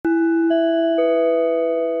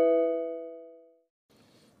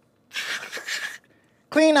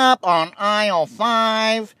Clean up on aisle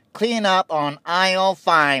 5. Clean up on aisle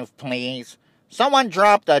 5, please. Someone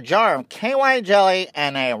dropped a jar of KY jelly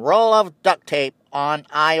and a roll of duct tape on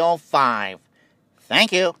aisle 5.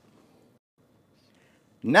 Thank you.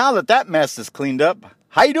 Now that mess is cleaned up,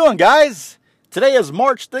 how you doing, guys? Today is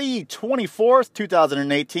March the 24th,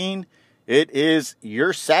 2018. It is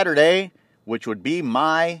your Saturday, which would be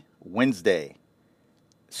my Wednesday.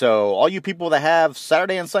 So all you people that have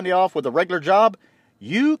Saturday and Sunday off with a regular job,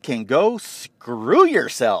 you can go screw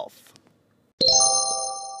yourself.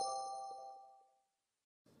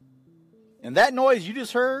 And that noise you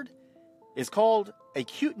just heard is called a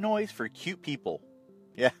cute noise for cute people.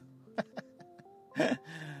 Yeah.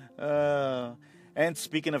 And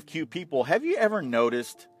speaking of cute people, have you ever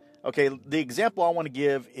noticed, okay, the example I want to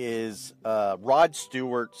give is Rod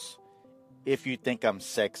Stewart's If You Think I'm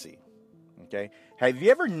Sexy. Okay. Have you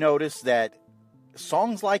ever noticed that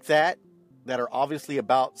songs like that are obviously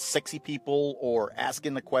about sexy people or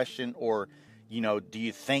asking the question or, you know, do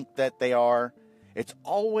you think that they are? It's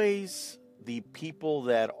always the people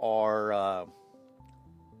that are,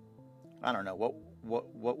 I don't know,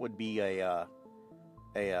 what would be a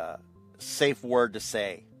safe word to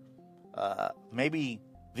say? Maybe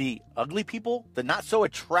the ugly people, the not so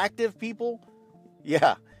attractive people.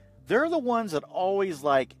 Yeah, they're the ones that always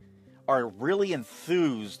are really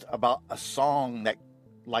enthused about a song that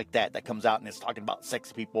comes out and it's talking about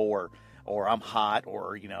sexy people or I'm hot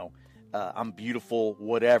or, you know, I'm beautiful,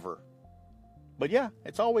 whatever. But yeah,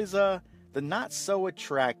 it's always the not so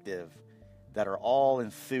attractive that are all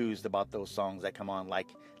enthused about those songs that come on like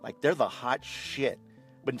they're the hot shit.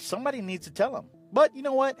 But somebody needs to tell them. But you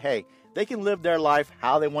know what? Hey, they can live their life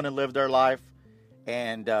how they want to live their life.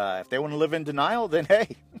 And if they want to live in denial, then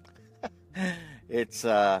hey,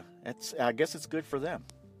 I guess it's good for them.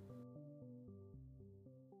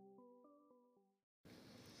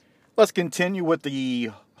 Let's continue with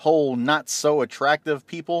the whole not so attractive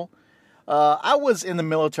people. I was in the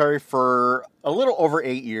military for a little over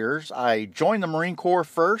 8 years. I joined the Marine Corps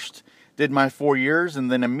first, did my 4 years, and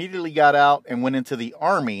then immediately got out and went into the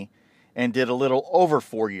Army and did a little over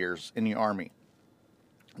 4 years in the Army.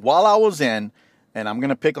 While I was in, and I'm going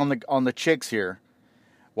to pick on the chicks here.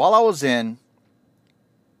 While I was in,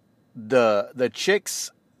 the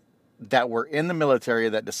chicks that were in the military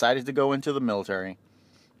that decided to go into the military,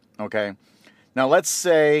 okay, now let's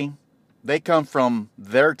say they come from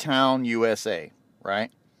their town, USA,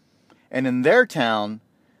 right? And in their town,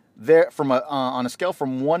 they're on a scale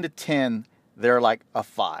from 1 to 10, they're like a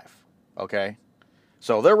 5, okay?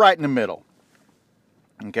 So they're right in the middle.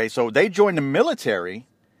 Okay, so they joined the military,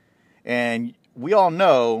 and we all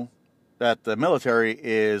know that the military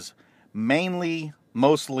is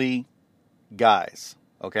mostly guys,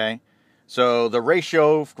 okay? So the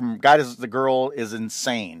ratio from guy to girl is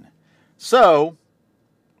insane. So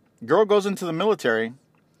girl goes into the military.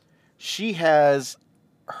 She has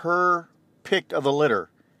her pick of the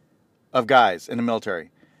litter of guys in the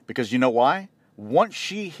military. Because you know why? Once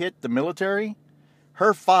she hit the military,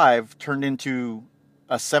 her 5 turned into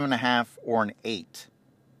a 7.5 or an 8.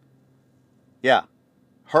 Yeah.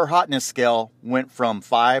 Her hotness scale went from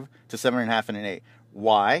 5 to 7.5 and an 8.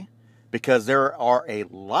 Why? Because there are a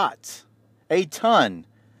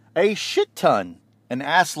shit ton, an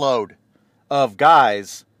ass load of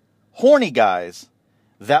guys, horny guys,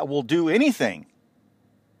 that will do anything,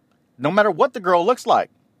 no matter what the girl looks like.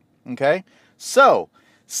 Okay? So,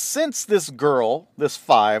 since this girl, this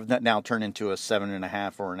 5, that now turned into a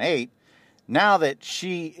 7.5 or an 8, now that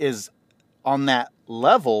she is on that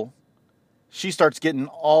level, she starts getting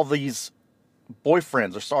all these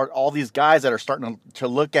boyfriends, all these guys that are starting to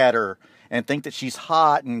look at her and think that she's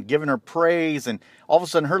hot and giving her praise, and all of a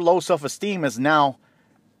sudden her low self-esteem is now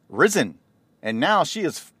risen. And now she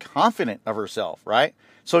is confident of herself, right?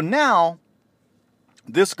 So now,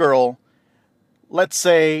 this girl, let's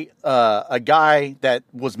say a guy that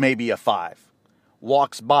was maybe a 5,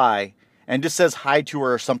 walks by and just says hi to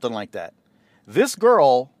her or something like that. This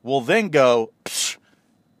girl will then go, psh,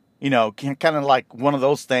 you know, kind of like one of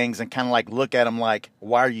those things and kind of like look at him like,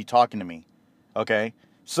 why are you talking to me? Okay?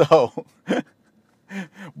 So,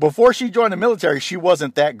 before she joined the military, she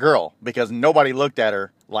wasn't that girl because nobody looked at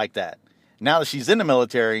her like that. Now that she's in the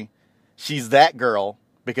military, she's that girl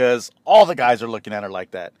because all the guys are looking at her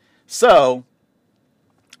like that. So,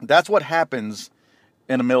 that's what happens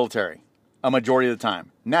in the military a majority of the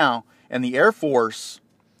time. Now, in the Air Force,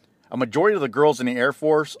 a majority of the girls in the Air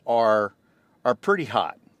Force are pretty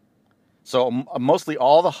hot. So, mostly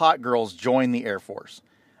all the hot girls join the Air Force.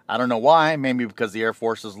 I don't know why. Maybe because the Air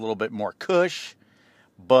Force is a little bit more cush.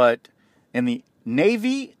 But in the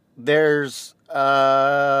Navy, there's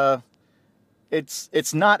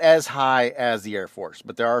it's not as high as the Air Force,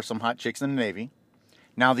 but there are some hot chicks in the Navy.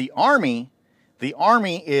 Now the Army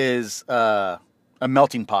is a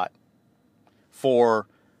melting pot for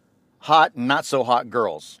hot and not so hot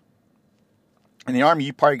girls. In the Army,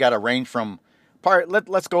 you probably got a range from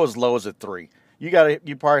let's go as low as a 3.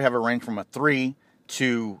 You probably have a range from a 3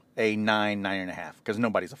 to a 9.5, because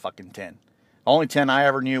nobody's a fucking 10. The only 10 I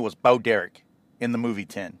ever knew was Bo Derek in the movie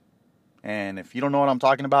 10. And if you don't know what I'm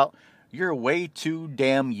talking about, you're way too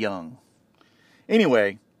damn young.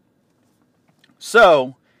 Anyway,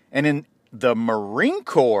 so, and in the Marine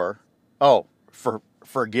Corps,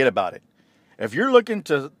 forget about it. If you're looking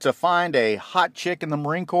to find a hot chick in the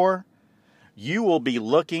Marine Corps, you will be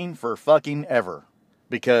looking for fucking ever.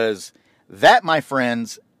 Because that, my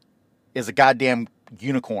friends, is a goddamn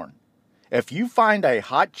unicorn. If you find a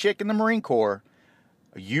hot chick in the Marine Corps,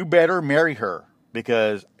 you better marry her,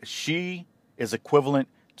 because she is equivalent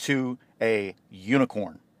to a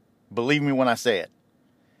unicorn. Believe me when I say it.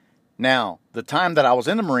 Now, the time that I was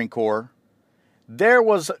in the Marine Corps, there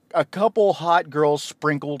was a couple hot girls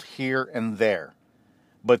sprinkled here and there,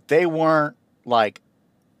 but they weren't like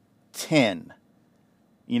 10.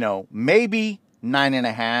 Maybe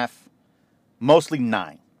 9.5, mostly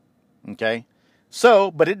 9. Okay?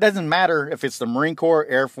 So, but it doesn't matter if it's the Marine Corps,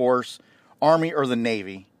 Air Force, Army, or the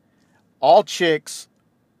Navy. All chicks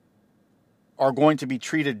are going to be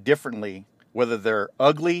treated differently, whether they're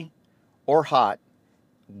ugly or hot,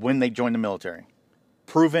 when they join the military.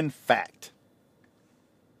 Proven fact.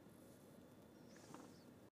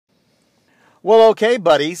 Well, okay,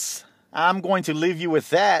 buddies. I'm going to leave you with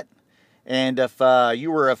that. And if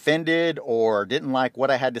you were offended or didn't like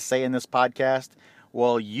what I had to say in this podcast,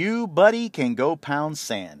 well, you, buddy, can go pound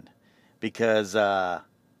sand. Because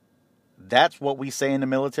that's what we say in the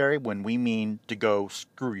military when we mean to go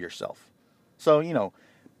screw yourself. So,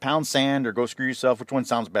 pound sand or go screw yourself, which one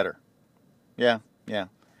sounds better? Yeah.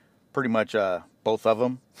 Pretty much both of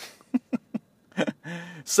them.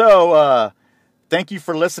 So, thank you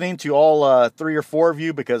for listening to all 3 or 4 of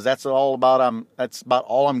you, because that's about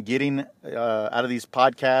all I'm getting out of these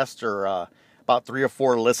podcasts, or about 3 or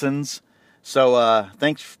 4 listens. So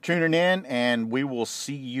thanks for tuning in, and we will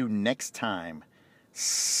see you next time.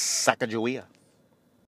 Sacagawea.